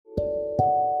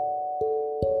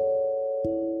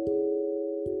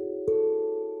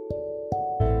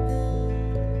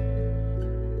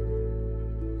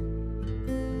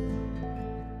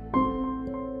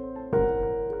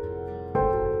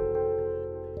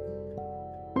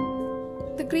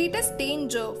The greatest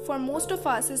danger for most of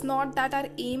us is not that our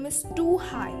aim is too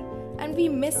high and we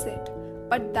miss it,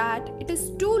 but that it is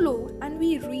too low and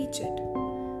we reach it.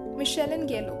 Michelle and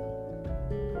Gello.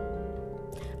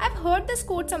 I've heard this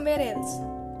quote somewhere else.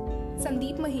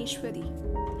 Sandeep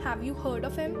Maheshwari. Have you heard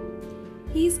of him?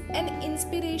 He's an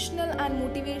inspirational and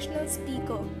motivational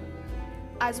speaker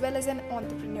as well as an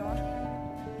entrepreneur.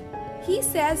 He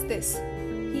says this.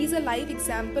 He's a live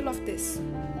example of this.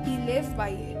 He lived by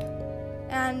it.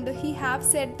 And he have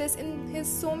said this in his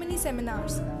so many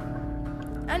seminars.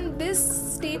 And this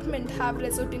statement have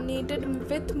resonated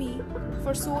with me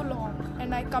for so long,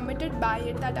 and I committed by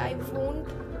it that I won't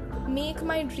make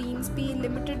my dreams be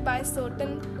limited by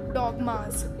certain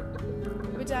dogmas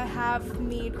which I have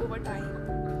made over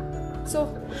time.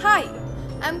 So, hi,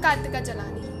 I'm Kartika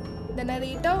Jalani, the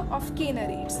narrator of K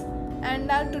Narrates,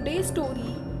 and our today's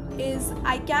story is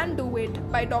I Can Do It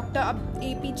by Dr.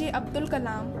 APJ Abdul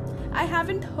Kalam. I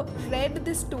haven't read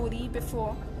this story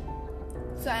before,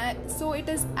 so it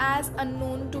is as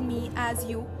unknown to me as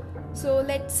you. So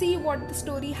let's see what the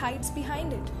story hides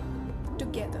behind it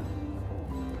together.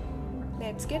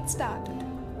 Let's get started.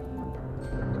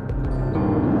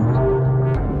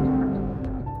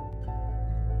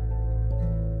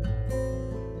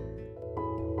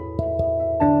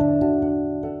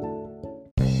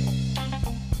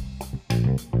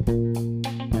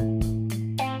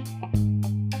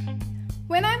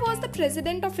 When I was the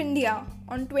President of India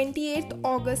on 28th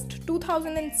August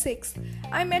 2006,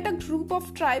 I met a group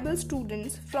of tribal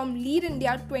students from Lead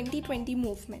India 2020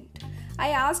 movement. I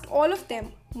asked all of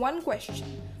them one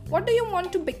question: what do you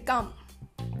want to become?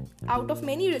 Out of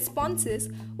many responses,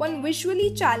 one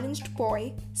visually challenged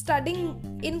boy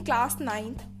studying in class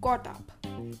 9th got up.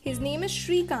 His name is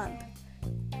Shrikant.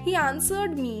 He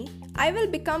answered me, I will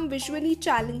become visually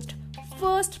challenged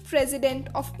first President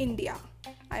of India.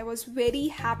 I was very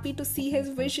happy to see his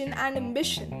vision and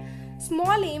ambition.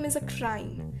 Small aim is a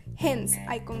crime. Hence,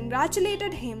 I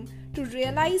congratulated him to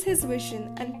realize his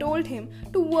vision and told him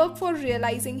to work for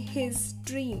realizing his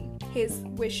dream, his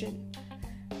vision.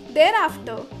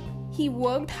 Thereafter, he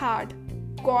worked hard,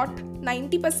 got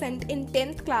 90% in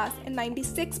 10th class and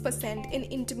 96% in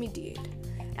intermediate.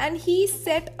 And he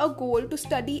set a goal to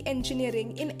study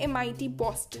engineering in MIT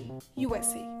Boston,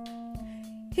 USA.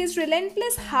 His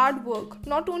relentless hard work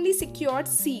not only secured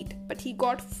seat, but he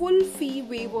got full fee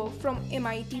waiver from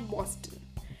MIT Boston.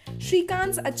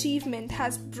 Shrikant's achievement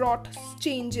has brought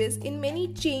changes in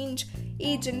many change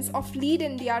agents of Lead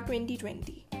India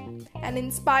 2020 and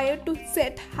inspired to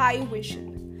set high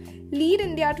vision. Lead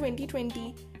India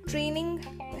 2020 training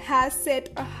has set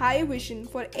a high vision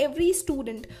for every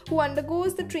student who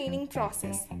undergoes the training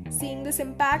process. Seeing this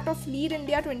impact of Lead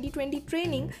India 2020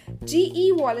 training,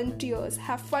 GE volunteers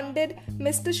have funded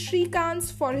Mr.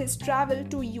 Shrikant for his travel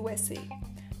to USA.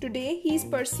 Today, he is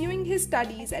pursuing his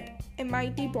studies at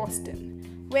MIT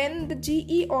Boston. When the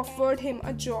GE offered him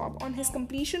a job on his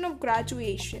completion of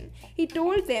graduation, he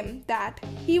told them that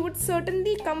he would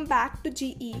certainly come back to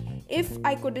GE if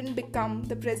I couldn't become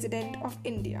the President of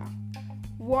India.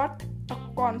 What a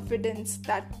confidence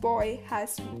that boy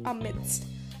has amidst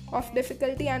of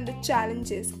difficulty and the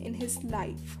challenges in his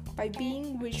life by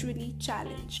being visually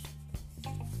challenged.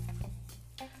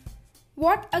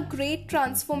 What a great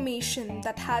transformation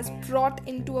that has brought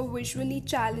into a visually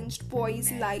challenged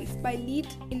boy's life by Lead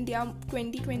India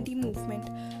 2020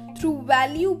 movement through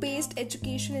value-based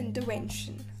education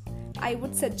intervention. I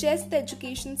would suggest the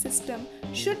education system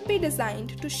should be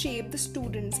designed to shape the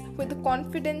students with the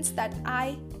confidence that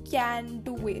I can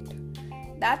do it.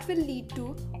 That will lead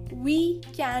to we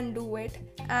can do it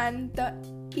and the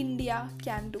India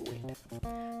can do it.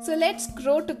 So let's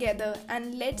grow together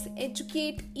and let's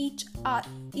educate each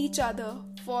other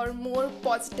for more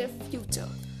positive future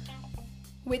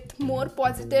with more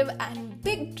positive and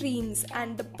big dreams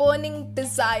and the burning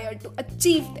desire to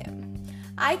achieve them.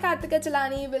 I, Kartika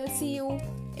Jalani, will see you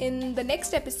in the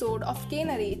next episode of K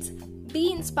Narrates.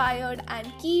 Be inspired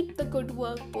and keep the good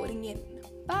work pouring in.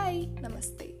 Bye.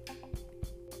 Namaste.